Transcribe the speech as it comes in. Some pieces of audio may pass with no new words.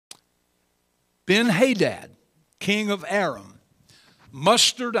Ben-Hadad, king of Aram,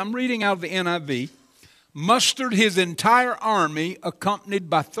 mustered, I'm reading out of the NIV, mustered his entire army accompanied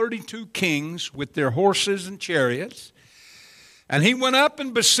by 32 kings with their horses and chariots. And he went up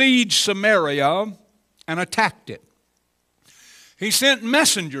and besieged Samaria and attacked it. He sent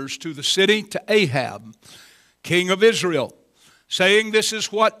messengers to the city to Ahab, king of Israel, saying, this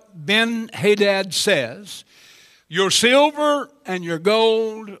is what Ben-Hadad says, your silver and your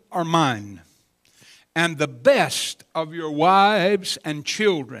gold are mine, and the best of your wives and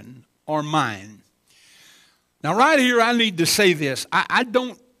children are mine. Now right here I need to say this. I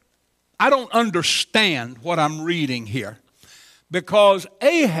don't understand what I'm reading here, because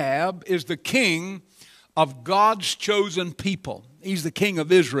Ahab is the king of God's chosen people. He's the king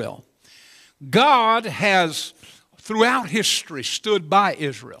of Israel. God has throughout history stood by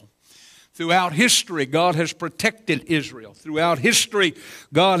Israel. Throughout history, God has protected Israel. Throughout history,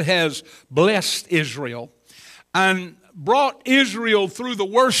 God has blessed Israel and brought Israel through the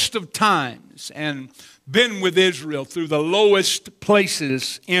worst of times and been with Israel through the lowest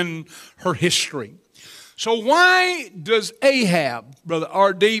places in her history. So why does Ahab, Brother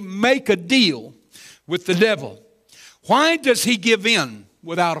R.D., make a deal with the devil? Why does he give in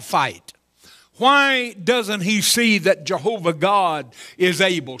without a fight? Why doesn't he see that Jehovah God is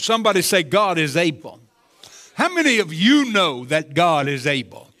able? Somebody say, God is able. How many of you know that God is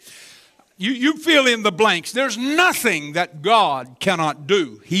able? You fill in the blanks. There's nothing that God cannot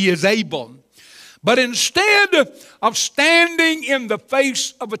do. He is able. But instead of standing in the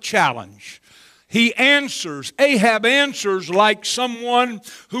face of a challenge, Ahab answers like someone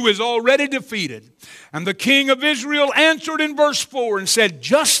who is already defeated. And the king of Israel answered in verse 4 and said,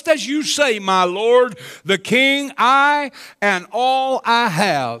 just as you say, my Lord, the king, I and all I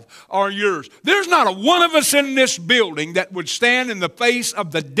have are yours. There's not a one of us in this building that would stand in the face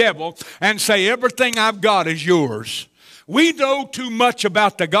of the devil and say, everything I've got is yours. We know too much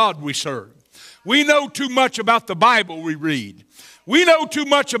about the God we serve. We know too much about the Bible we read. We know too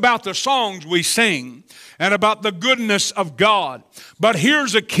much about the songs we sing and about the goodness of God. But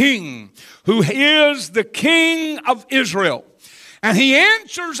here's a king who is the king of Israel. And he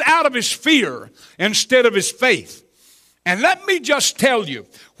answers out of his fear instead of his faith. And let me just tell you,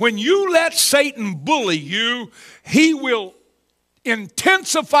 when you let Satan bully you, he will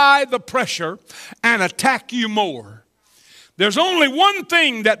intensify the pressure and attack you more. There's only one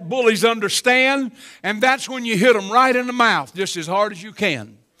thing that bullies understand, and that's when you hit them right in the mouth just as hard as you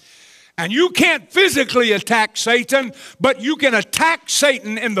can. And you can't physically attack Satan, but you can attack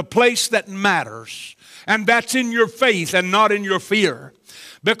Satan in the place that matters. And that's in your faith and not in your fear.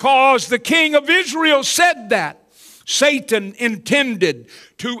 Because the king of Israel said that. Satan intended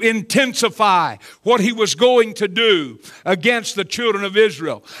to intensify what he was going to do against the children of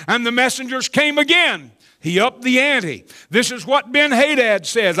Israel. And the messengers came again. He upped the ante. This is what Ben-Hadad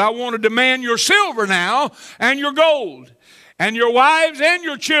says. I want to demand your silver now and your gold and your wives and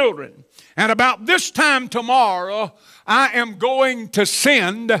your children. And about this time tomorrow, I am going to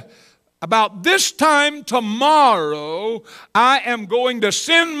send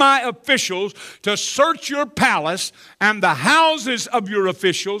my officials to search your palace and the houses of your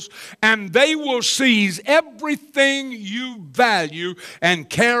officials, and they will seize everything you value and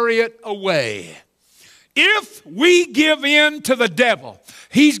carry it away. If we give in to the devil,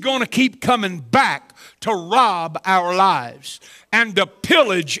 he's going to keep coming back to rob our lives and to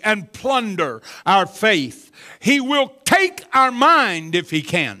pillage and plunder our faith. He will take our mind if he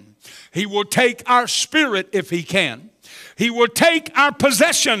can. He will take our spirit if he can. He will take our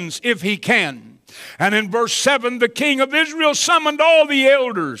possessions if he can. And in verse 7, the king of Israel summoned all the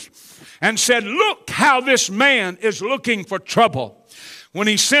elders and said, look how this man is looking for trouble. When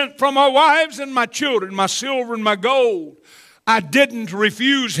he sent for my wives and my children, my silver and my gold, I didn't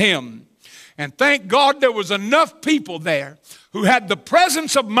refuse him. And thank God there was enough people there who had the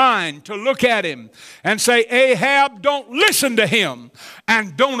presence of mind to look at him and say, Ahab, don't listen to him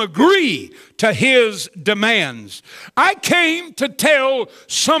and don't agree to his demands. I came to tell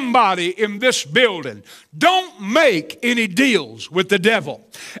somebody in this building, don't make any deals with the devil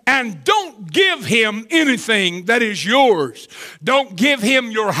and don't give him anything that is yours. Don't give him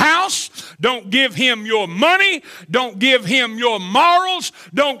your house. Don't give him your money. Don't give him your morals.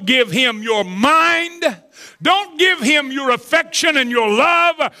 Don't give him your mind. Don't give him your affection and your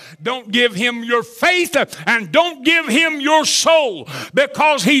love. Don't give him your faith, and don't give him your soul,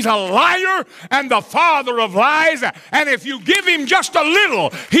 because he's a liar and the father of lies. And if you give him just a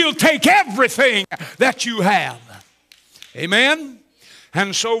little, he'll take everything that you have. Amen?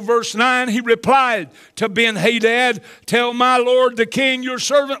 And so verse 9, he replied to Ben-Hadad, tell my lord the king, your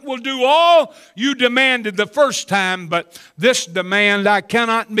servant will do all you demanded the first time, but this demand I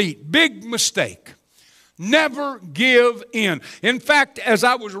cannot meet. Big mistake. Never give in. In fact, as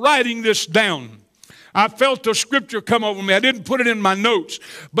I was writing this down, I felt the scripture come over me. I didn't put it in my notes,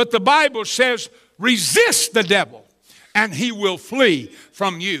 but the Bible says, resist the devil and he will flee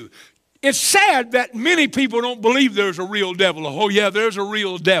from you. It's sad that many people don't believe there's a real devil. Oh yeah, there's a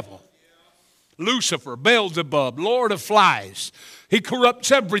real devil. Lucifer, Beelzebub, Lord of Flies. He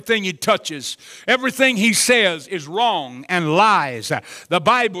corrupts everything he touches. Everything he says is wrong and lies. The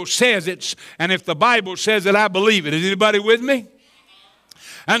Bible says it's, and if the Bible says it, I believe it. Is anybody with me?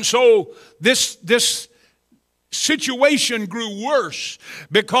 And so this situation grew worse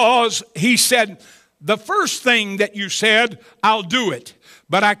because he said, the first thing that you said, I'll do it,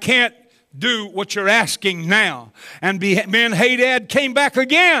 but I can't do what you're asking now. And Ben-Hadad came back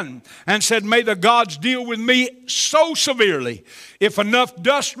again and said, may the gods deal with me so severely if enough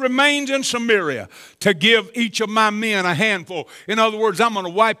dust remains in Samaria to give each of my men a handful. In other words, I'm going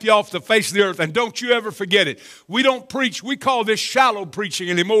to wipe you off the face of the earth. And don't you ever forget it. We don't preach, we call this shallow preaching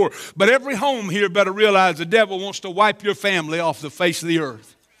anymore. But every home here better realize the devil wants to wipe your family off the face of the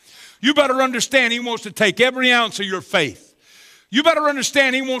earth. You better understand he wants to take every ounce of your faith. You better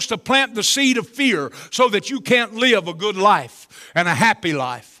understand he wants to plant the seed of fear so that you can't live a good life and a happy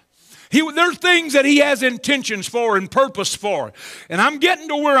life. There's things that he has intentions for and purpose for. And I'm getting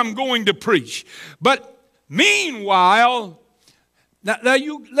to where I'm going to preach. But meanwhile,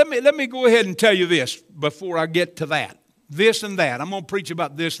 let me go ahead and tell you this before I get to that. This and that. I'm going to preach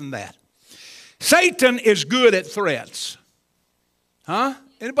about this and that. Satan is good at threats. Huh?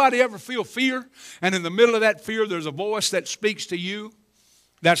 Anybody ever feel fear? And in the middle of that fear, there's a voice that speaks to you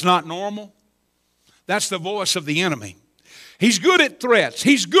that's not normal. That's the voice of the enemy. He's good at threats.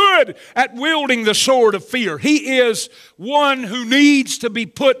 He's good at wielding the sword of fear. He is one who needs to be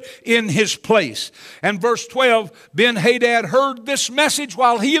put in his place. And verse 12, Ben-Hadad heard this message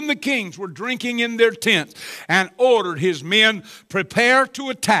while he and the kings were drinking in their tents and ordered his men, prepare to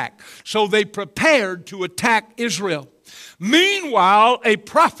attack. So they prepared to attack Israel. Meanwhile, a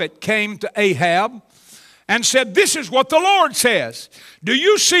prophet came to Ahab and said, this is what the Lord says. Do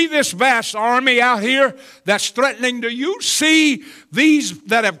you see this vast army out here that's threatening? Do you see these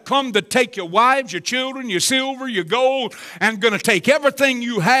that have come to take your wives, your children, your silver, your gold, and going to take everything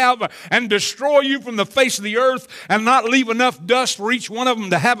you have and destroy you from the face of the earth and not leave enough dust for each one of them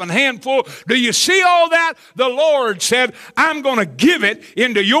to have a handful? Do you see all that? The Lord said, I'm going to give it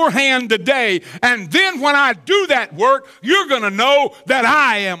into your hand today. And then when I do that work, you're going to know that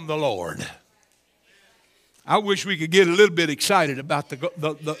I am the Lord. I wish we could get a little bit excited about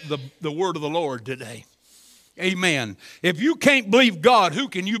the word of the Lord today. Amen. If you can't believe God, who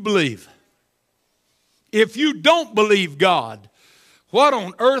can you believe? If you don't believe God, what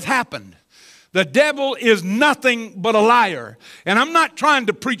on earth happened? The devil is nothing but a liar. And I'm not trying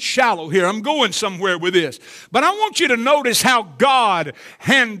to preach shallow here. I'm going somewhere with this. But I want you to notice how God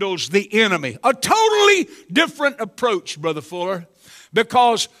handles the enemy. A totally different approach, Brother Fuller.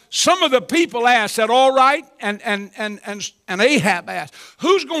 Because some of the people asked, said, all right, and Ahab asked,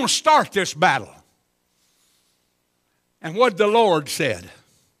 who's going to start this battle? And what the Lord said,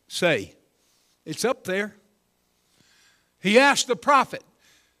 say, it's up there. He asked the prophet.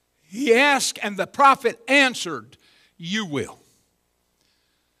 He asked, and the prophet answered, you will.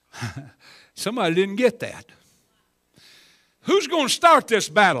 Somebody didn't get that. Who's going to start this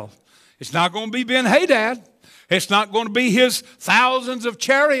battle? It's not going to be Ben-Hadad. It's not going to be his thousands of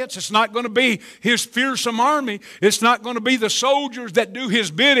chariots. It's not going to be his fearsome army. It's not going to be the soldiers that do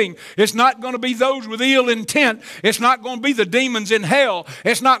his bidding. It's not going to be those with ill intent. It's not going to be the demons in hell.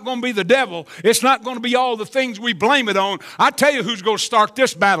 It's not going to be the devil. It's not going to be all the things we blame it on. I tell you who's going to start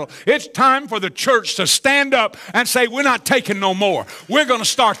this battle. It's time for the church to stand up and say, we're not taking no more. We're going to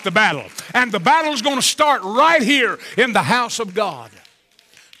start the battle. And the battle is going to start right here in the house of God.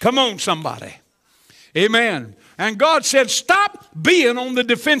 Come on, somebody. Amen. And God said, stop being on the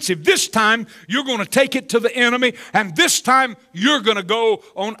defensive. This time, you're going to take it to the enemy, and this time, you're going to go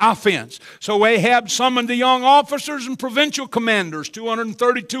on offense. So Ahab summoned the young officers and provincial commanders,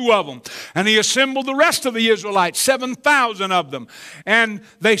 232 of them, and he assembled the rest of the Israelites, 7,000 of them. And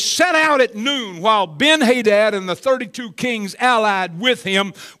they set out at noon while Ben-Hadad and the 32 kings allied with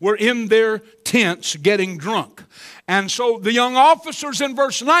him were in their tents getting drunk. And so the young officers in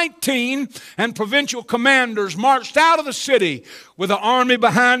verse 19 and provincial commanders marched out of the city with an army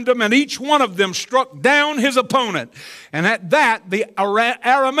behind them, and each one of them struck down his opponent. And at that, the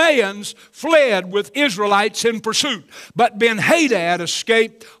Arameans fled with Israelites in pursuit. But Ben-Hadad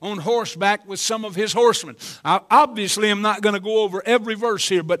escaped on horseback with some of his horsemen. I obviously am not going to go over every verse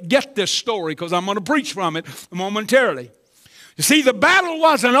here, but get this story because I'm going to preach from it momentarily. You see, the battle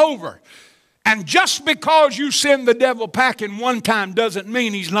wasn't over. And just because you send the devil packing one time doesn't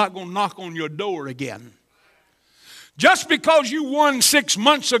mean he's not going to knock on your door again. Just because you won 6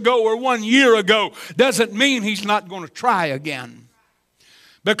 months ago or 1 year ago doesn't mean he's not going to try again.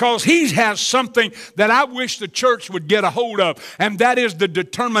 Because he has something that I wish the church would get a hold of, and that is the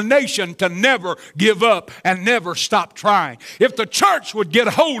determination to never give up and never stop trying. If the church would get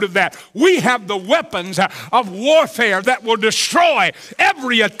a hold of that, we have the weapons of warfare that will destroy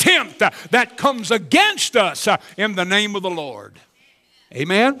every attempt that comes against us in the name of the Lord.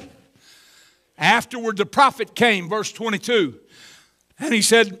 Amen? Afterward, the prophet came, verse 22, and he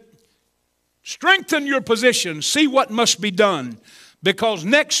said, strengthen your position, see what must be done. Because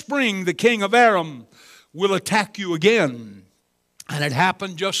next spring the king of Aram will attack you again. And it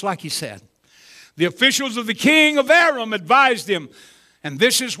happened just like he said. The officials of the king of Aram advised him, and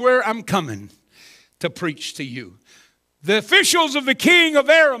this is where I'm coming to preach to you. The officials of the king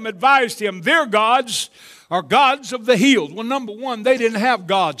of Aram advised him, their gods are gods of the hills. Well, number one, they didn't have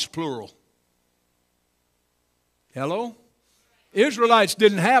gods, plural. Hello? Israelites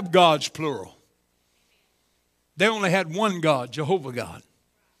didn't have gods, plural. They only had one God, Jehovah God.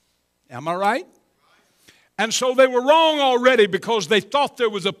 Am I right? And so they were wrong already because they thought there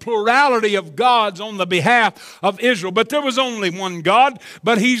was a plurality of gods on the behalf of Israel. But there was only one God,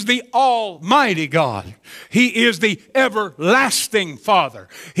 but He's the Almighty God. He is the everlasting Father.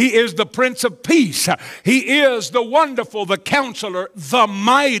 He is the Prince of Peace. He is the wonderful, the Counselor, the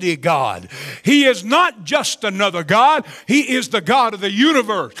Mighty God. He is not just another God. He is the God of the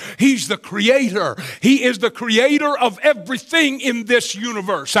universe. He's the Creator. He is the Creator of everything in this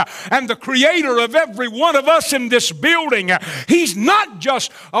universe and the Creator of every one of us in this building. He's not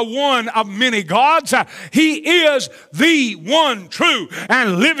just a one of many gods. He is the one true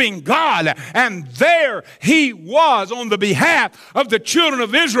and living God. And there He was on the behalf of the children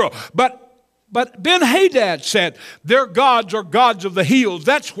of Israel. But Ben-Hadad said, their gods are gods of the hills.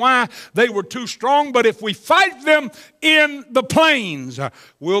 That's why they were too strong. But if we fight them in the plains,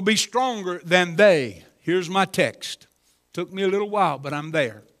 we'll be stronger than they. Here's my text. Took me a little while, but I'm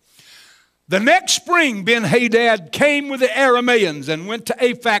there. The next spring, Ben-Hadad came with the Arameans and went to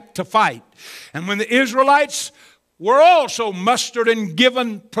Aphek to fight. And when the Israelites were also mustered and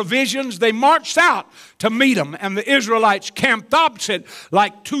given provisions, they marched out to meet them. And the Israelites camped opposite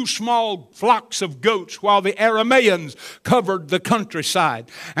like two small flocks of goats while the Arameans covered the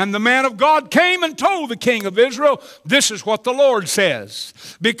countryside. And the man of God came and told the king of Israel, this is what the Lord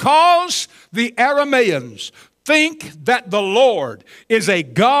says. Because the Arameans think that the Lord is a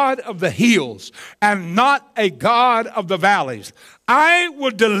God of the hills and not a God of the valleys, I will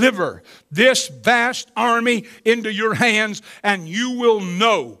deliver this vast army into your hands, and you will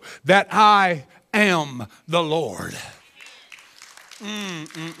know that I am the Lord.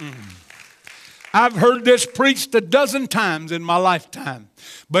 I've heard this preached a dozen times in my lifetime,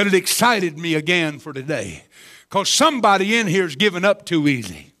 but it excited me again for today because somebody in here is giving up too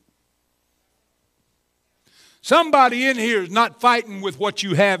easy. Somebody in here is not fighting with what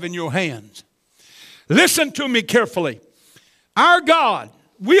you have in your hands. Listen to me carefully. Our God,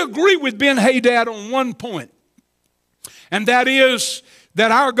 we agree with Ben-Hadad on one point, and that is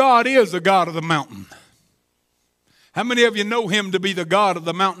that our God is the God of the mountain. How many of you know Him to be the God of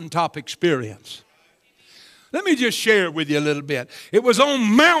the mountaintop experience? Let me just share with you a little bit. It was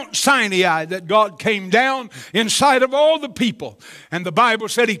on Mount Sinai that God came down in sight of all the people. And the Bible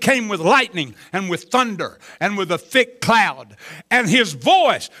said He came with lightning and with thunder and with a thick cloud. And His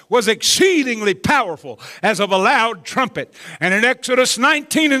voice was exceedingly powerful as of a loud trumpet. And in Exodus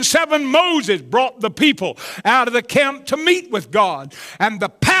 19:7, Moses brought the people out of the camp to meet with God. And the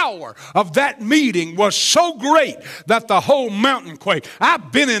power of that meeting was so great that the whole mountain quaked.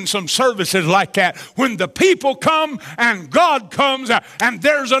 I've been in some services like that when the people come and God comes and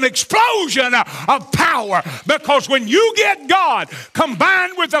there's an explosion of power, because when you get God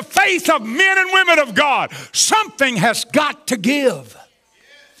combined with the faith of men and women of God, something has got to give.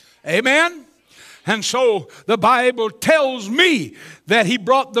 Amen? And so the Bible tells me that He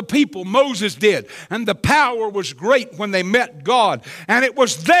brought the people, Moses did, and the power was great when they met God. And it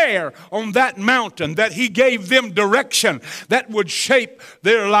was there on that mountain that He gave them direction that would shape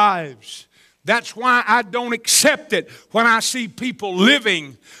their lives. That's why I don't accept it when I see people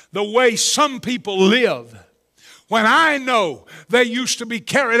living the way some people live. When I know they used to be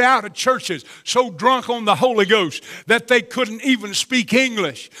carried out of churches so drunk on the Holy Ghost that they couldn't even speak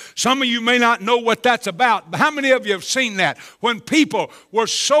English. Some of you may not know what that's about, but how many of you have seen that? When people were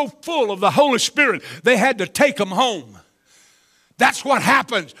so full of the Holy Spirit, they had to take them home. That's what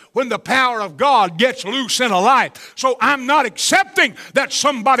happens when the power of God gets loose in a life. So I'm not accepting that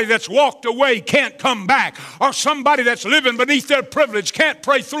somebody that's walked away can't come back, or somebody that's living beneath their privilege can't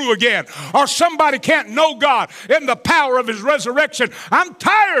pray through again, or somebody can't know God in the power of His resurrection. I'm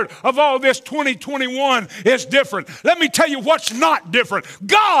tired of all this. 2021 is different. Let me tell you what's not different.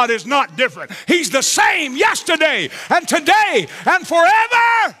 God is not different. He's the same yesterday and today and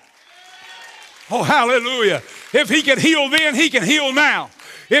forever. Oh, hallelujah. If He could heal then, He can heal now.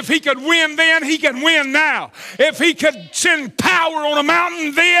 If He could win then, He can win now. If He could send power on a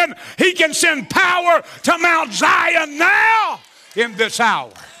mountain then, He can send power to Mount Zion now in this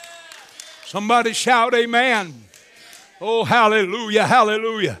hour. Somebody shout amen. Oh, hallelujah,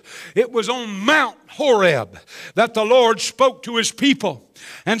 hallelujah. It was on Mount Horeb that the Lord spoke to His people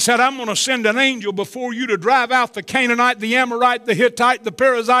and said, I'm going to send an angel before you to drive out the Canaanite, the Amorite, the Hittite, the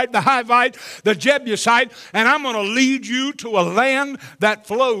Perizzite, the Hivite, the Jebusite, and I'm going to lead you to a land that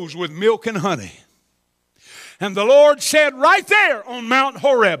flows with milk and honey. And the Lord said right there on Mount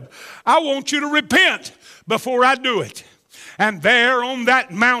Horeb, I want you to repent before I do it. And there on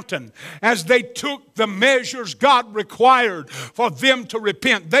that mountain, as they took the measures God required for them to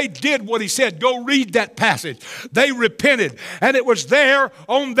repent, they did what He said. Go read that passage. They repented. And it was there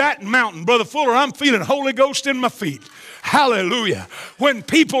on that mountain. Brother Fuller, I'm feeling Holy Ghost in my feet. Hallelujah. When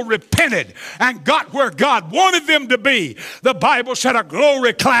people repented and got where God wanted them to be, the Bible said a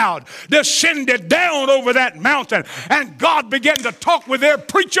glory cloud descended down over that mountain, and God began to talk with their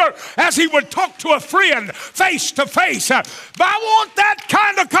preacher as He would talk to a friend face to face. But I want that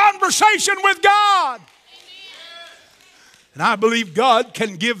kind of conversation with God. And I believe God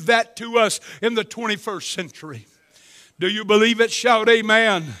can give that to us in the 21st century. Do you believe it? Shout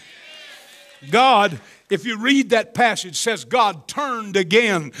amen. God, if you read that passage, says God turned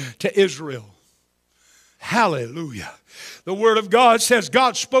again to Israel. Hallelujah. The Word of God says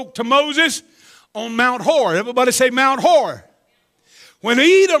God spoke to Moses on Mount Hor. Everybody say Mount Hor. When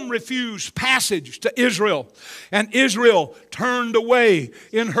Edom refused passage to Israel and Israel turned away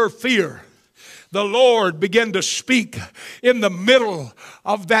in her fear, the Lord began to speak in the middle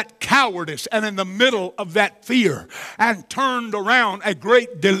of that cowardice and in the middle of that fear, and turned around a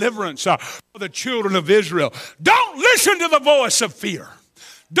great deliverance for the children of Israel. Don't listen to the voice of fear.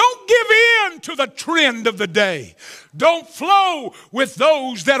 Don't give in to the trend of the day. Don't flow with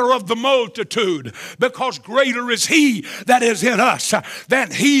those that are of the multitude, because greater is He that is in us than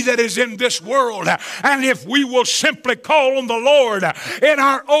he that is in this world. And if we will simply call on the Lord in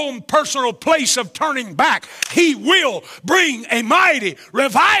our own personal place of turning back, He will bring a mighty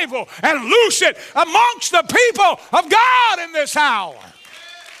revival and loose it amongst the people of God in this hour.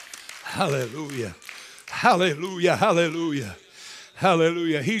 Hallelujah. Hallelujah. Hallelujah.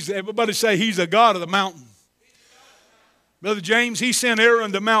 Hallelujah. Everybody say He's a God of the mountain. Brother James, He sent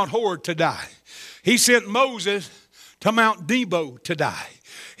Aaron to Mount Hor to die. He sent Moses to Mount Nebo to die.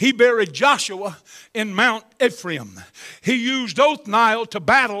 He buried Joshua in Mount Ephraim. He used Othniel to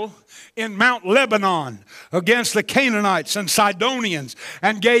battle in Mount Lebanon against the Canaanites and Sidonians,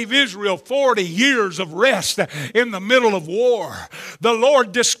 and gave Israel 40 years of rest in the middle of war. The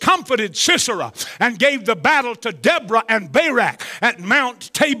Lord discomfited Sisera and gave the battle to Deborah and Barak at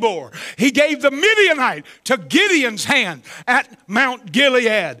Mount Tabor. He gave the Midianite to Gideon's hand at Mount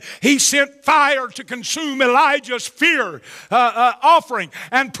Gilead. He sent fire to consume Elijah's fear offering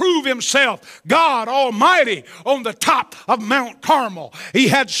and prove Himself God Almighty on the top of Mount Carmel. He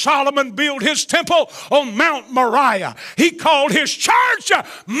had Solomon build his temple on Mount Moriah. He called His church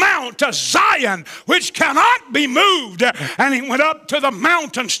Mount Zion, which cannot be moved. And He went up to the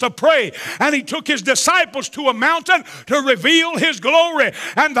mountains to pray. And He took His disciples to a mountain to reveal His glory.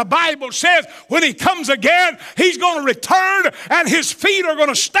 And the Bible says when He comes again, He's going to return and His feet are going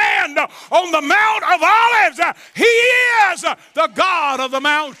to stand on the Mount of Olives. He is the God of the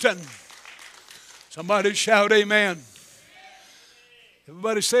mountain. Somebody shout amen.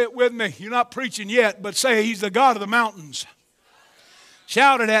 Everybody say it with me. You're not preaching yet, but say He's the God of the mountains.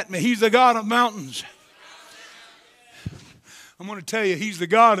 Shout it at me. He's the God of mountains. I'm going to tell you, He's the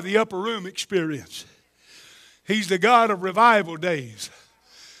God of the upper room experience. He's the God of revival days.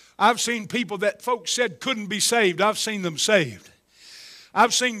 I've seen people that folks said couldn't be saved. I've seen them saved.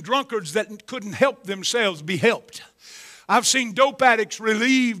 I've seen drunkards that couldn't help themselves be helped. I've seen dope addicts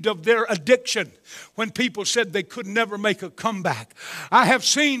relieved of their addiction when people said they could never make a comeback. I have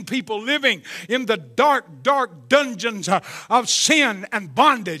seen people living in the dark, dark dungeons of sin and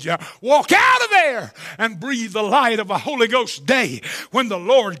bondage walk out of there and breathe the light of a Holy Ghost day when the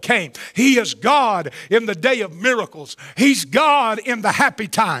Lord came. He is God in the day of miracles. He's God in the happy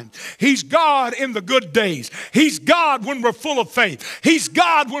times. He's God in the good days. He's God when we're full of faith. He's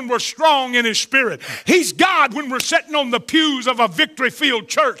God when we're strong in His Spirit. He's God when we're sitting on the pews of a Victory Field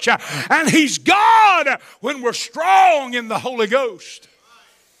church. And He's God when we're strong in the Holy Ghost.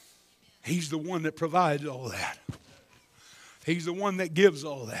 He's the one that provides all that. He's the one that gives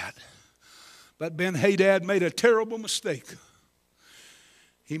all that. But Ben-Hadad made a terrible mistake.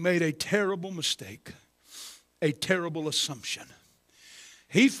 He made a terrible mistake. A terrible assumption.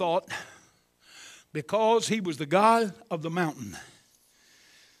 He thought because he was the God of the mountain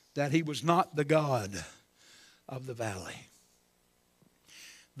that he was not the God of the valley.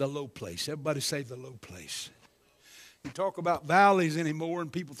 The low place. Everybody say the low place. You talk about valleys anymore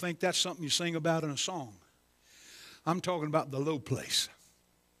and people think that's something you sing about in a song. I'm talking about the low place.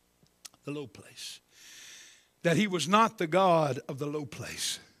 The low place. That he was not the God of the low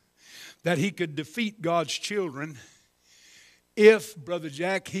place. That he could defeat God's children if, Brother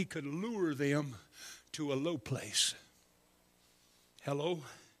Jack, he could lure them to a low place. Hello?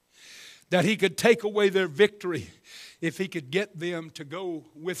 That he could take away their victory if he could get them to go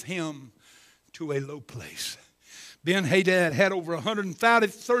with him to a low place. Ben-Hadad had over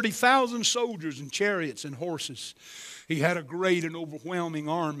 130,000 soldiers and chariots and horses. He had a great and overwhelming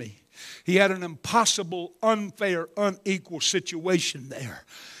army. He had an impossible, unfair, unequal situation there.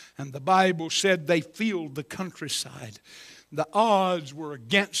 And the Bible said they filled the countryside. The odds were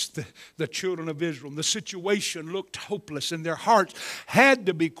against the children of Israel. The situation looked hopeless and their hearts had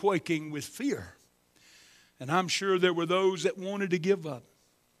to be quaking with fear. And I'm sure there were those that wanted to give up.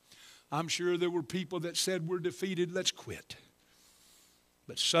 I'm sure there were people that said, we're defeated, let's quit.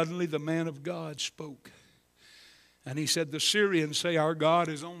 But suddenly the man of God spoke. And he said, the Syrians say our God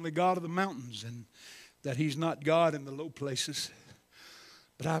is only God of the mountains and that He's not God in the low places.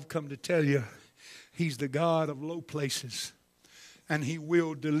 But I've come to tell you, He's the God of low places. And He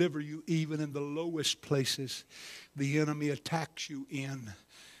will deliver you even in the lowest places the enemy attacks you in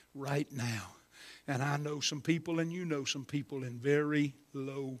right now. And I know some people and you know some people in very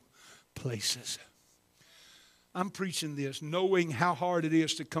low places. I'm preaching this knowing how hard it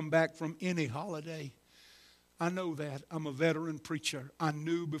is to come back from any holiday. I know that. I'm a veteran preacher. I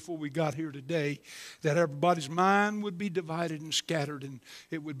knew before we got here today that everybody's mind would be divided and scattered and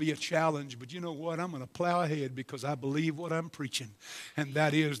it would be a challenge. But you know what? I'm going to plow ahead because I believe what I'm preaching. And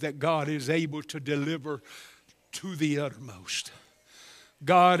that is that God is able to deliver to the uttermost.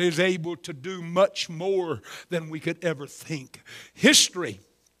 God is able to do much more than we could ever think. History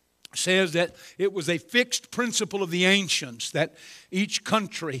says that it was a fixed principle of the ancients that each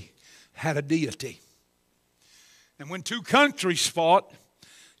country had a deity. And when two countries fought,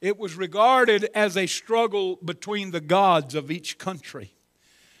 it was regarded as a struggle between the gods of each country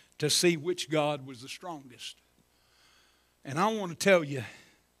to see which god was the strongest. And I want to tell you,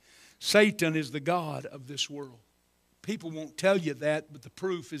 Satan is the god of this world. People won't tell you that, but the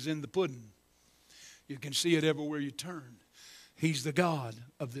proof is in the pudding. You can see it everywhere you turn. He's the god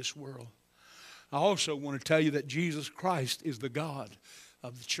of this world. I also want to tell you that Jesus Christ is the God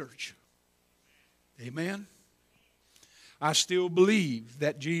of the church. Amen? I still believe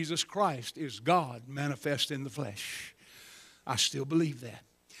that Jesus Christ is God manifest in the flesh. I still believe that.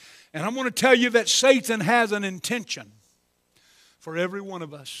 And I'm going to tell you that Satan has an intention for every one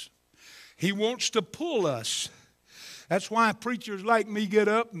of us. He wants to pull us. That's why preachers like me get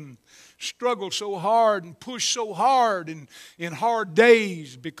up and struggle so hard and push so hard in hard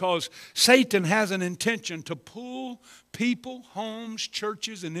days, because Satan has an intention to pull people, homes,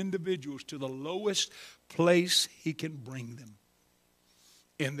 churches, and individuals to the lowest place he can bring them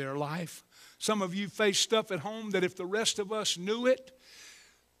in their life. Some of you face stuff at home that if the rest of us knew it,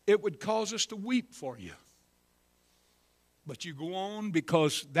 it would cause us to weep for you. But you go on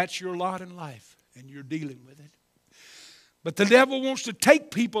because that's your lot in life and you're dealing with it. But the devil wants to take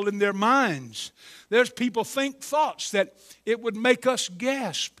people in their minds. There's people think thoughts that it would make us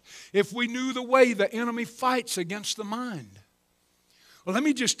gasp if we knew the way the enemy fights against the mind. Well, let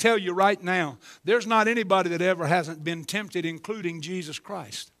me just tell you right now, there's not anybody that ever hasn't been tempted, including Jesus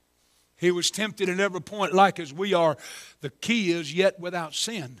Christ. He was tempted at every point like as we are. The key is yet without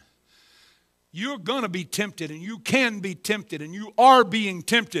sin. You're going to be tempted, and you can be tempted, and you are being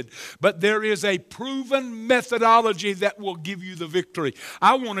tempted. But there is a proven methodology that will give you the victory.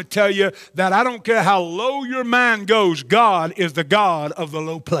 I want to tell you that I don't care how low your mind goes, God is the God of the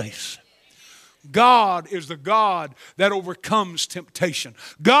low place. God is the God that overcomes temptation.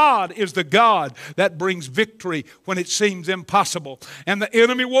 God is the God that brings victory when it seems impossible. And the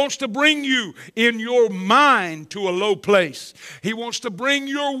enemy wants to bring you in your mind to a low place. He wants to bring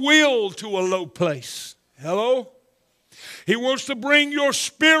your will to a low place. Hello? He wants to bring your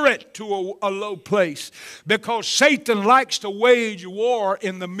spirit to a low place, because Satan likes to wage war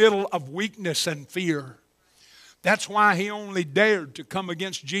in the middle of weakness and fear. That's why he only dared to come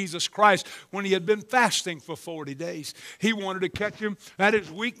against Jesus Christ when he had been fasting for 40 days. He wanted to catch him at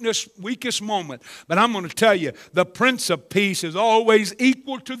his weakest moment. But I'm going to tell you, the Prince of Peace is always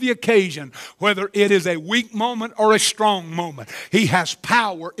equal to the occasion, whether it is a weak moment or a strong moment. He has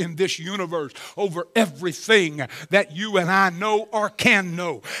power in this universe over everything that you and I know or can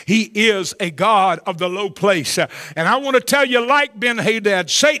know. He is a God of the low place. And I want to tell you, like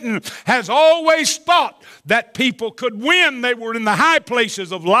Ben-Hadad, Satan has always thought that people could win. They were in the high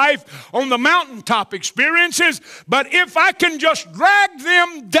places of life, on the mountaintop experiences. But if I can just drag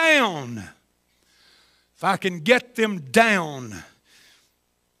them down, if I can get them down.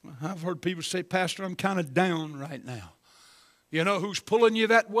 I've heard people say, Pastor, I'm kind of down right now. You know who's pulling you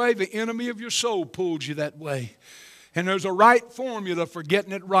that way? The enemy of your soul pulls you that way. And there's a right formula for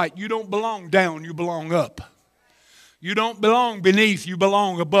getting it right. You don't belong down, you belong up. You don't belong beneath, you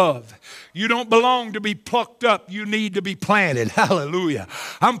belong above. You don't belong to be plucked up, you need to be planted. Hallelujah.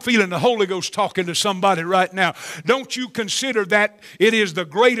 I'm feeling the Holy Ghost talking to somebody right now. Don't you consider that it is the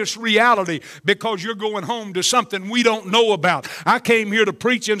greatest reality because you're going home to something we don't know about. I came here to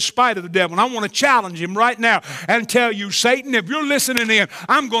preach in spite of the devil, and I want to challenge him right now and tell you, Satan, if you're listening in,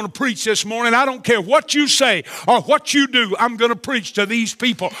 I'm going to preach this morning. I don't care what you say or what you do. I'm going to preach to these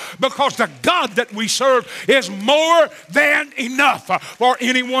people because the God that we serve is more than enough for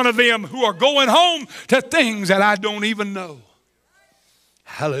any one of them who are going home to things that I don't even know.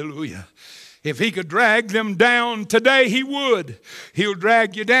 Hallelujah. If he could drag them down today, he would. He'll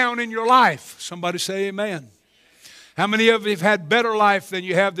drag you down in your life. Somebody say amen. How many of you have had better life than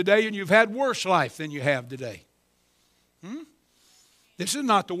you have today, and you've had worse life than you have today? This is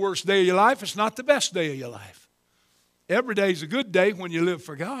not the worst day of your life. It's not the best day of your life. Every day is a good day when you live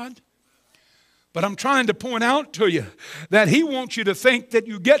for God. But I'm trying to point out to you that he wants you to think that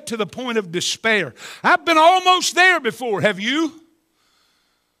you get to the point of despair. I've been almost there before. Have you?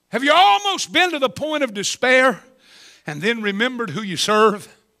 Have you almost been to the point of despair and then remembered who you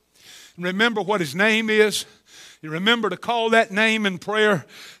serve? And remember what his name is? You remember to call that name in prayer?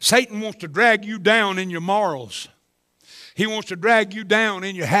 Satan wants to drag you down in your morals. He wants to drag you down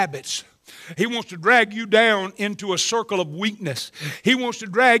in your habits. He wants to drag you down into a circle of weakness. He wants to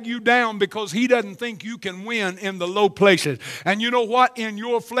drag you down because he doesn't think you can win in the low places. And you know what? In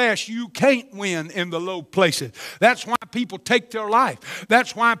your flesh, you can't win in the low places. That's why people take their life.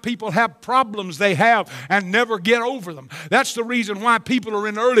 That's why people have problems they have and never get over them. That's the reason why people are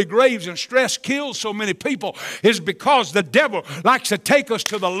in early graves and stress kills so many people, is because the devil likes to take us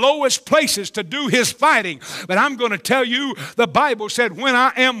to the lowest places to do his fighting. But I'm going to tell you, the Bible said, when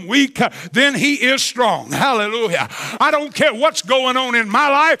I am weak, then he is strong. Hallelujah. I don't care what's going on in my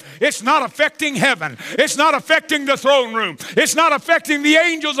life. It's not affecting heaven. It's not affecting the throne room. It's not affecting the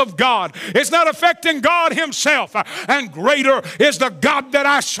angels of God. It's not affecting God himself. And greater is the God that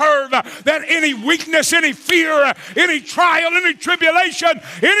I serve than any weakness, any fear, any trial, any tribulation,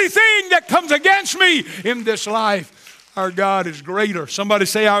 anything that comes against me in this life. Our God is greater. Somebody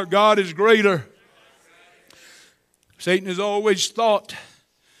say, our God is greater. Satan has always thought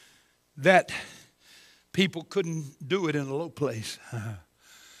that people couldn't do it in a low place.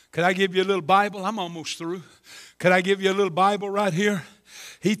 Could I give you a little Bible? I'm almost through. Could I give you a little Bible right here?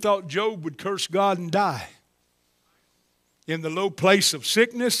 He thought Job would curse God and die in the low place of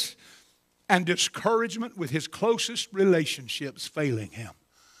sickness and discouragement with his closest relationships failing him.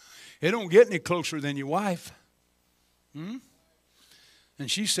 It don't get any closer than your wife. And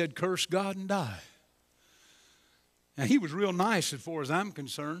she said, curse God and die. And he was real nice as far as I'm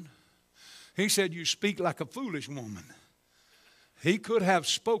concerned. He said, you speak like a foolish woman. He could have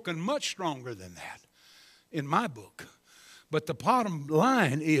spoken much stronger than that in my book. But the bottom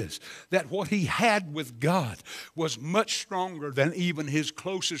line is that what he had with God was much stronger than even his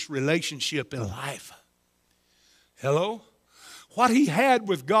closest relationship in life. Hello? What he had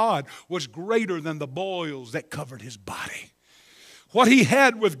with God was greater than the boils that covered his body. What he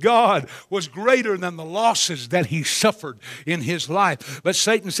had with God was greater than the losses that he suffered in his life. But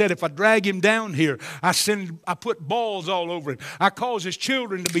Satan said, if I drag him down here, I put balls all over him. I cause his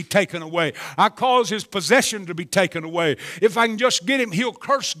children to be taken away. I cause his possession to be taken away. If I can just get him, he'll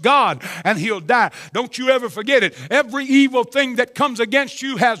curse God and he'll die. Don't you ever forget it. Every evil thing that comes against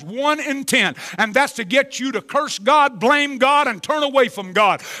you has one intent, and that's to get you to curse God, blame God, and turn away from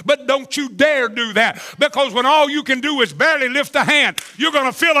God. But don't you dare do that, because when all you can do is barely lift a hand, you're going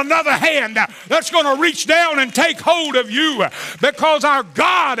to feel another hand that's going to reach down and take hold of you, because our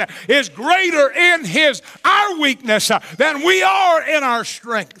God is greater in our weakness than we are in our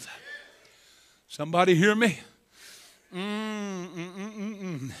strength. Somebody hear me?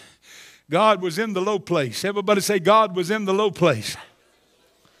 God was in the low place. Everybody say, God was in the low place.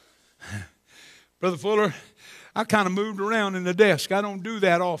 Brother Fuller, I kind of moved around in the desk. I don't do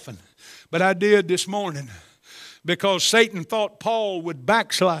that often, but I did this morning, because Satan thought Paul would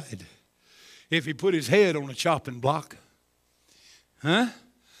backslide if he put his head on a chopping block.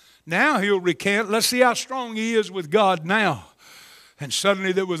 Now he'll recant. Let's see how strong he is with God now. And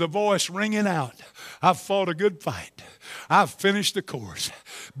suddenly there was a voice ringing out, I've fought a good fight. I've finished the course.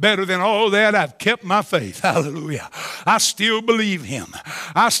 Better than all that, I've kept my faith. Hallelujah. I still believe him.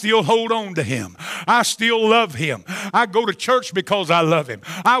 I still hold on to him. I still love him. I go to church because I love him.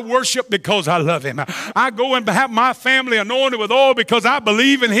 I worship because I love him. I go and have my family anointed with oil because I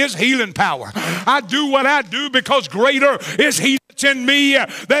believe in his healing power. I do what I do because greater is he that's in me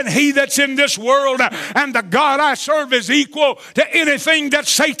than he that's in this world. And the God I serve is equal to anything that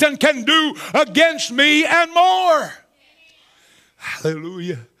Satan can do against me and more.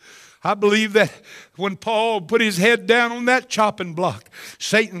 Hallelujah. I believe that when Paul put his head down on that chopping block,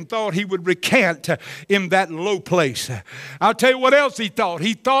 Satan thought he would recant in that low place. I'll tell you what else he thought.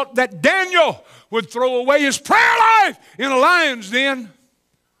 He thought that Daniel would throw away his prayer life in a lion's den.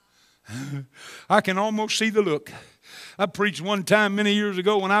 I can almost see the look. I preached one time many years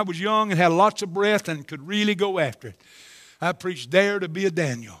ago when I was young and had lots of breath and could really go after it. I preached, dare to be a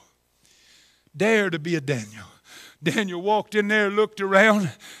Daniel. Dare to be a Daniel. Daniel walked in there, looked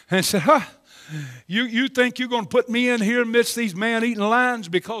around, and said, you think you're going to put me in here amidst these man-eating lions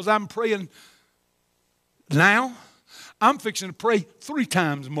because I'm praying now? I'm fixing to pray 3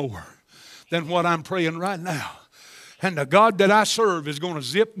 times more than what I'm praying right now. And the God that I serve is going to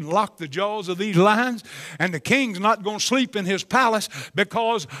zip and lock the jaws of these lions. And the king's not going to sleep in his palace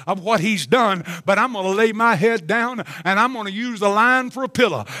because of what he's done. But I'm going to lay my head down and I'm going to use the lion for a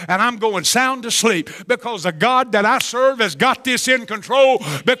pillow. And I'm going sound asleep because the God that I serve has got this in control,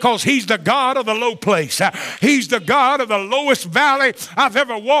 because he's the God of the low place. He's the God of the lowest valley I've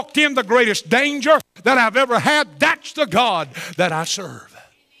ever walked in, the greatest danger that I've ever had. That's the God that I serve.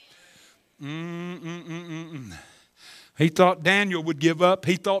 He thought Daniel would give up.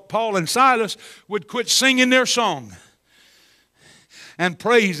 He thought Paul and Silas would quit singing their song and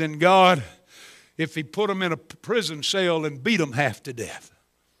praising God if he put them in a prison cell and beat them half to death.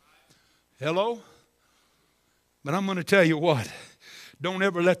 Hello? But I'm going to tell you what. Don't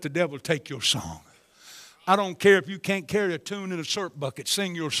ever let the devil take your song. I don't care if you can't carry a tune in a syrup bucket.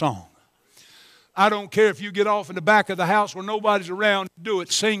 Sing your song. I don't care if you get off in the back of the house where nobody's around. Do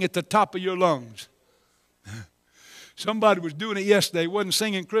it. Sing at the top of your lungs. Somebody was doing it yesterday. Wasn't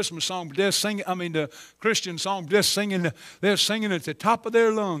singing Christmas song, but they're singing, the Christian song, just singing, they're singing at the top of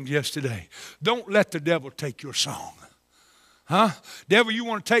their lungs yesterday. Don't let the devil take your song. Devil, you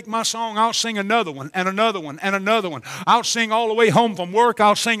want to take my song? I'll sing another one and another one and another one. I'll sing all the way home from work.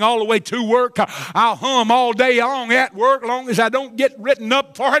 I'll sing all the way to work. I'll hum all day long at work, long as I don't get written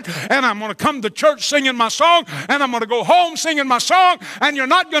up for it. And I'm going to come to church singing my song, and I'm going to go home singing my song. And you're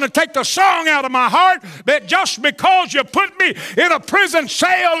not going to take the song out of my heart, but just because you put me in a prison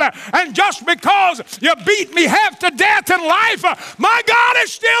cell and just because you beat me half to death in life, my God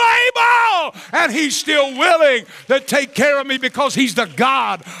is still able, and he's still willing to take care of me, because he's the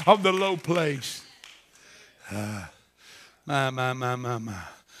God of the low place.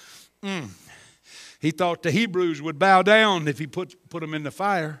 He thought the Hebrews would bow down if he put them in the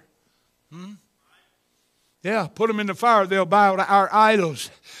fire. Yeah, put them in the fire, they'll bow to our idols.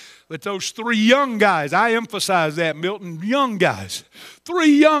 But those 3 young guys, I emphasize that, Milton, young guys,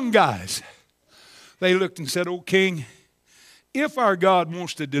 3 young guys, they looked and said, "Oh, King, if our God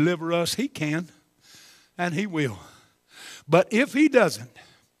wants to deliver us, he can, and he will. But if he doesn't,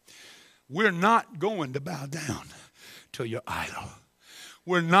 we're not going to bow down to your idol.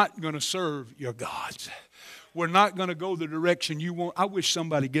 We're not going to serve your gods. We're not going to go the direction you want. I wish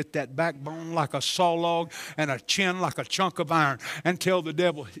somebody get that backbone like a saw log and a chin like a chunk of iron and tell the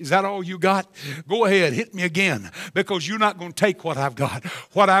devil, is that all you got? Go ahead, hit me again, because you're not going to take what I've got.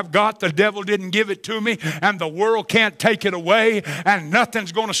 What I've got, the devil didn't give it to me, and the world can't take it away, and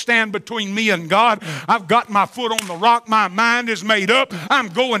nothing's going to stand between me and God. I've got my foot on the rock. My mind is made up. I'm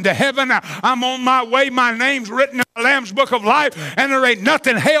going to heaven. I'm on my way. My name's written in the Lamb's Book of Life, and there ain't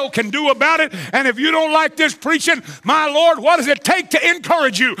nothing hell can do about it. And if you don't like this preaching, my Lord, what does it take to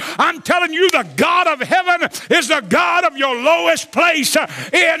encourage you? I'm telling you, the God of heaven is the God of your lowest place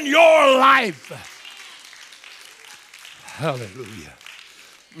in your life. Hallelujah.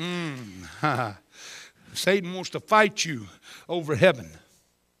 Satan wants to fight you over heaven.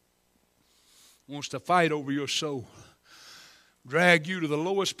 Wants to fight over your soul. Drag you to the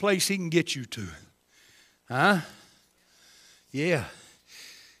lowest place he can get you to. Huh? Yeah.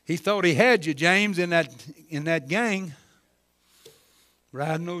 He thought he had you, James, in that gang.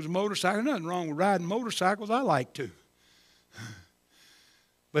 Riding those motorcycles. Nothing wrong with riding motorcycles. I like to.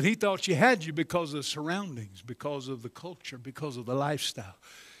 But he thought you had you because of the surroundings, because of the culture, because of the lifestyle.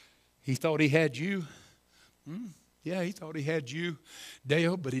 He thought he had you. Yeah, he thought he had you,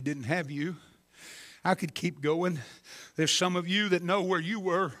 Dale, but he didn't have you. I could keep going. There's some of you that know where you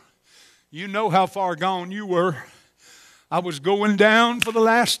were. You know how far gone you were. I was going down for the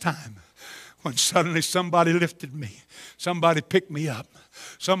last time when suddenly somebody lifted me. Somebody picked me up.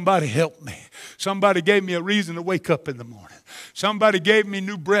 Somebody helped me. Somebody gave me a reason to wake up in the morning. Somebody gave me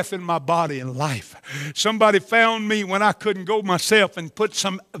new breath in my body and life. Somebody found me when I couldn't go myself and put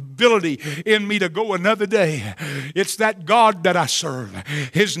some ability in me to go another day. It's that God that I serve.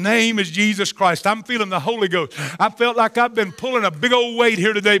 His name is Jesus Christ. I'm feeling the Holy Ghost. I felt like I've been pulling a big old weight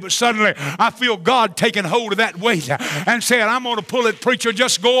here today, but suddenly I feel God taking hold of that weight and saying, I'm going to pull it, preacher.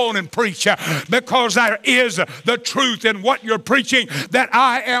 Just go on and preach, because there is the truth in what you're preaching, that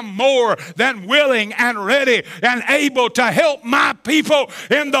I am more than willing and ready and able to help my people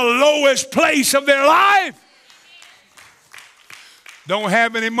in the lowest place of their life. Don't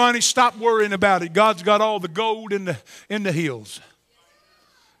have any money, stop worrying about it. God's got all the gold in the hills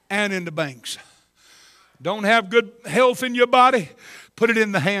and in the banks. Don't have good health in your body, put it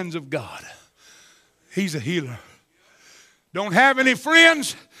in the hands of God. He's a healer. Don't have any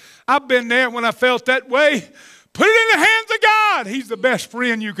friends, I've been there when I felt that way. Put it in the hands of God. He's the best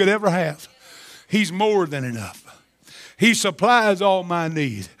friend you could ever have. He's more than enough. He supplies all my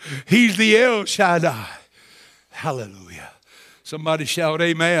need. He's the El Shaddai. Hallelujah. Somebody shout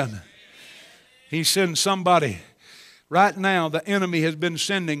amen. He's sending somebody. Right now, the enemy has been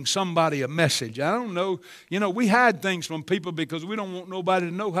sending somebody a message. I don't know. You know, we hide things from people because we don't want nobody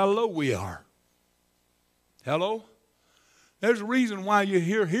to know how low we are. Hello? There's a reason why you're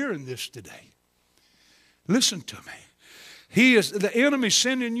here hearing this today. Listen to me. The enemy's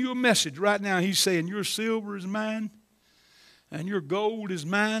sending you a message right now. He's saying, your silver is mine, and your gold is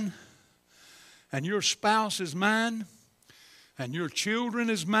mine, and your spouse is mine, and your children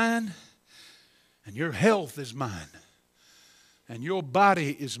is mine, and your health is mine, and your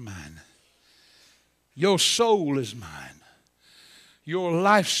body is mine. Your soul is mine. Your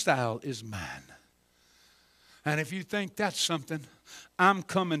lifestyle is mine. And if you think that's something, I'm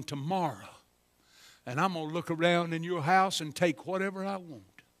coming tomorrow. And I'm going to look around in your house and take whatever I want.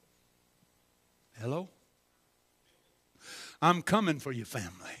 Hello? I'm coming for your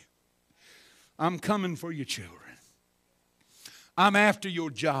family. I'm coming for your children. I'm after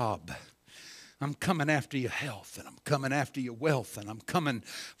your job. I'm coming after your health, and I'm coming after your wealth, and I'm coming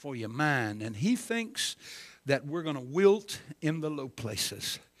for your mind. And he thinks that we're going to wilt in the low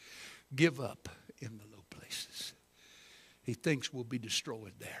places, give up in the low places. He thinks we'll be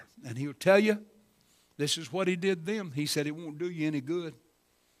destroyed there. And he'll tell you, this is what he did them. He said it won't do you any good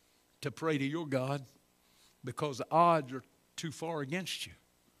to pray to your God because the odds are too far against you.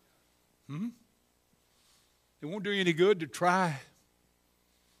 It won't do you any good to try.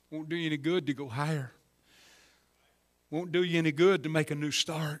 It won't do you any good to go higher. It won't do you any good to make a new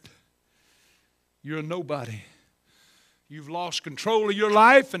start. You're a nobody. You've lost control of your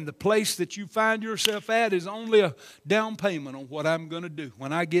life, and the place that you find yourself at is only a down payment on what I'm going to do.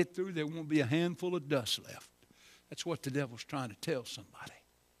 When I get through, there won't be a handful of dust left. That's what the devil's trying to tell somebody.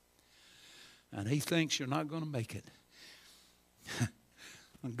 And he thinks you're not going to make it.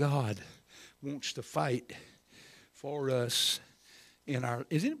 God wants to fight for us in our...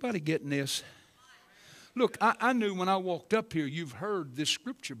 Is anybody getting this? Look, I knew when I walked up here, you've heard this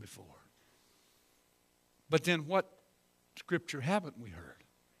scripture before. But then what scripture haven't we heard?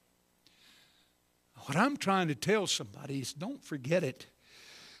 What I'm trying to tell somebody is don't forget it.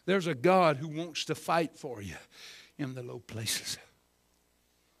 There's a God who wants to fight for you in the low places.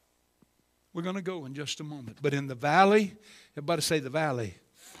 We're going to go in just a moment. But in the valley, everybody say the valley.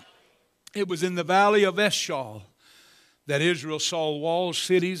 It was in the valley of Eshcol that Israel saw walls,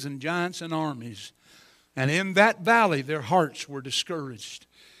 cities, and giants and armies. And in that valley, their hearts were discouraged.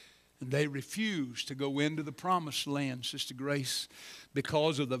 And they refused to go into the promised land, Sister Grace,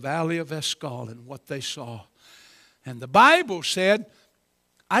 because of the valley of Eshcol and what they saw. And the Bible said,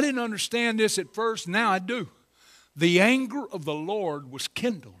 I didn't understand this at first, now I do. The anger of the Lord was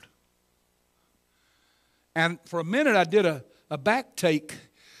kindled. And for a minute I did a back take,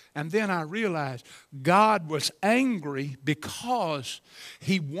 and then I realized God was angry because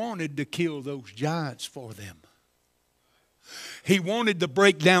He wanted to kill those giants for them. He wanted to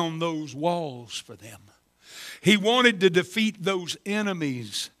break down those walls for them. He wanted to defeat those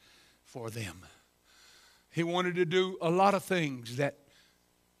enemies for them. He wanted to do a lot of things that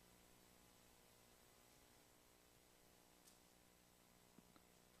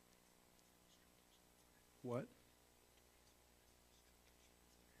what?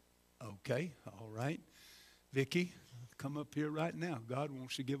 Okay, all right. Vicki, come up here right now. God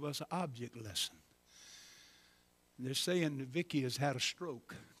wants to give us an object lesson. They're saying that Vicki has had a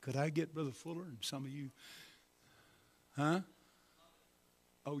stroke. Could I get Brother Fuller and some of you? Huh?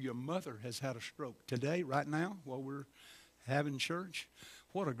 Oh, your mother has had a stroke. Today, right now, while we're having church?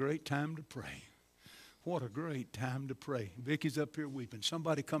 What a great time to pray. What a great time to pray. Vicki's up here weeping.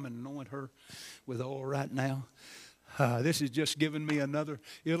 Somebody come and anoint her with oil right now. This is just giving me another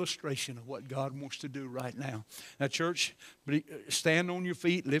illustration of what God wants to do right now. Now, church, stand on your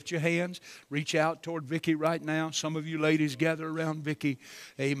feet, lift your hands, reach out toward Vicki right now. Some of you ladies gather around Vicki.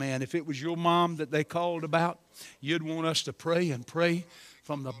 Amen. If it was your mom that they called about, you'd want us to pray and pray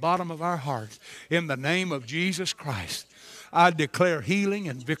from the bottom of our hearts in the name of Jesus Christ. I declare healing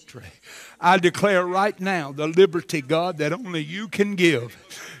and victory. I declare right now the liberty, God, that only you can give.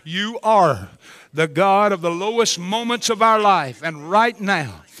 You are the God of the lowest moments of our life. And right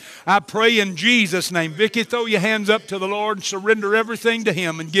now, I pray in Jesus' name. Vicki, throw your hands up to the Lord and surrender everything to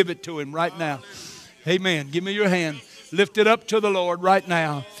Him and give it to Him right now. Amen. Give me your hand. Lift it up to the Lord right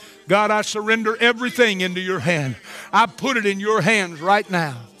now. God, I surrender everything into your hand. I put it in your hands right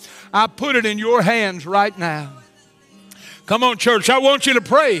now. I put it in your hands right now. Come on, church. I want you to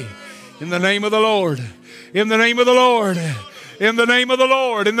pray in the name of the Lord. In the name of the Lord. In the name of the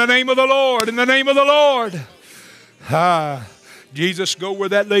Lord. In the name of the Lord. In the name of the Lord. Jesus, go where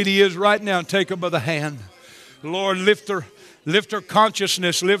that lady is right now and take her by the hand. Lord, lift her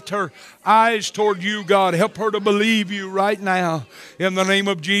consciousness. Lift her eyes toward you, God. Help her to believe you right now. In the name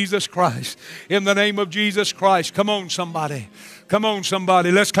of Jesus Christ. In the name of Jesus Christ. Come on, somebody. Come on,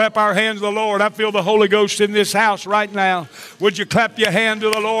 somebody. Let's clap our hands to the Lord. I feel the Holy Ghost in this house right now. Would you clap your hand to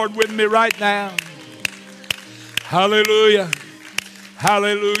the Lord with me right now? Hallelujah.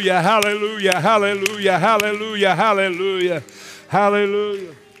 Hallelujah. Hallelujah. Hallelujah. Hallelujah. Hallelujah.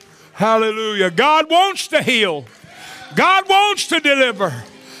 Hallelujah. Hallelujah. God wants to heal. God wants to deliver.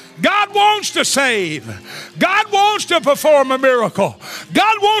 God wants to save. God wants to perform a miracle.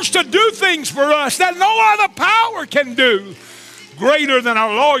 God wants to do things for us that no other power can do. Greater than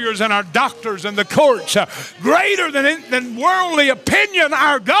our lawyers and our doctors and the courts. Greater than worldly opinion.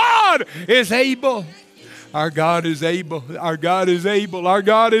 Our God is able. Our God is able. Our God is able. Our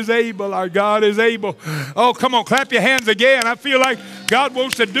God is able. Our God is able. Oh, come on, clap your hands again. I feel like God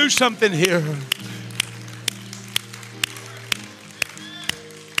wants to do something here.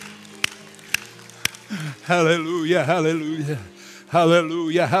 Hallelujah, hallelujah,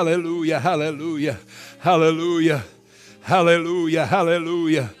 hallelujah, hallelujah, hallelujah, hallelujah, hallelujah,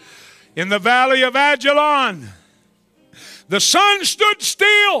 hallelujah. In the valley of Ajalon, the sun stood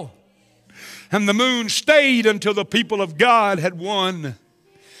still and the moon stayed until the people of God had won.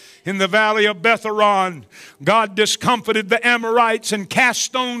 In the valley of Betharon, God discomfited the Amorites and cast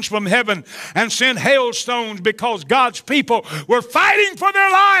stones from heaven and sent hailstones because God's people were fighting for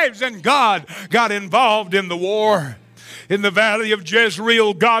their lives and God got involved in the war. In the valley of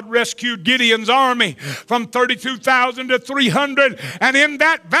Jezreel, God rescued Gideon's army from 32,000 to 300. And in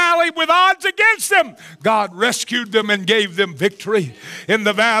that valley with odds against them, God rescued them and gave them victory. In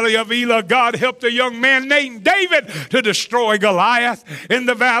the valley of Elah, God helped a young man named David to destroy Goliath. In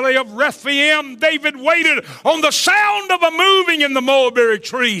the valley of Rephaim, David waited on the sound of a moving in the mulberry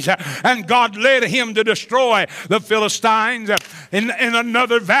trees. And God led him to destroy the Philistines. In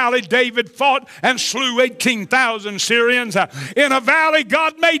another valley, David fought and slew 18,000 Syrians. In a valley,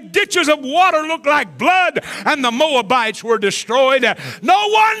 God made ditches of water look like blood, and the Moabites were destroyed. No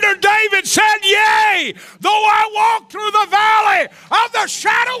wonder David said, yea, though I walk through the valley of the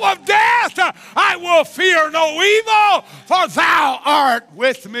shadow of death, I will fear no evil, for thou art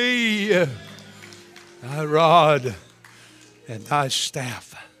with me. Thy rod and thy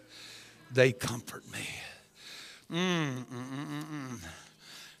staff, they comfort me.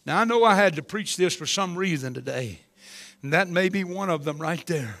 Now, I know I had to preach this for some reason today, and that may be one of them right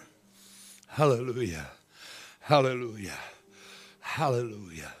there. Hallelujah. Hallelujah.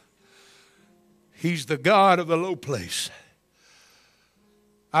 Hallelujah. He's the God of the low place.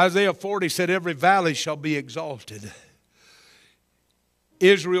 Isaiah 40 said, every valley shall be exalted.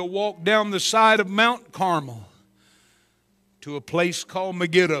 Israel walked down the side of Mount Carmel to a place called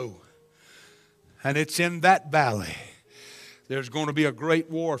Megiddo. And it's in that valley there's going to be a great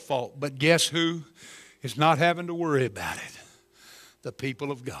war fought. But guess who is not having to worry about it? The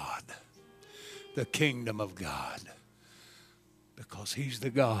people of God. The kingdom of God. Because He's the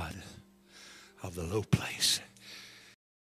God of the low place.